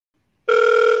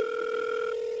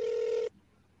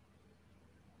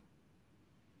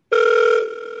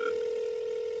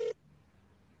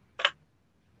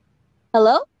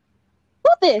Hello? Who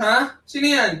this? Huh? Sino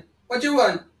yan? What you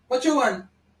want? What you want?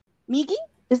 Miggy?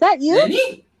 Is that you?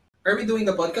 Lenny? Are we doing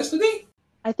the podcast today?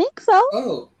 I think so.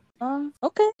 Oh.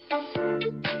 Okay.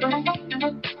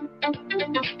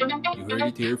 You heard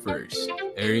it here first.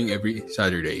 Airing every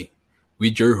Saturday.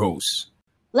 With your host.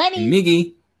 Lenny, And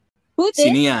Miggy. who this?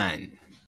 Sino yan?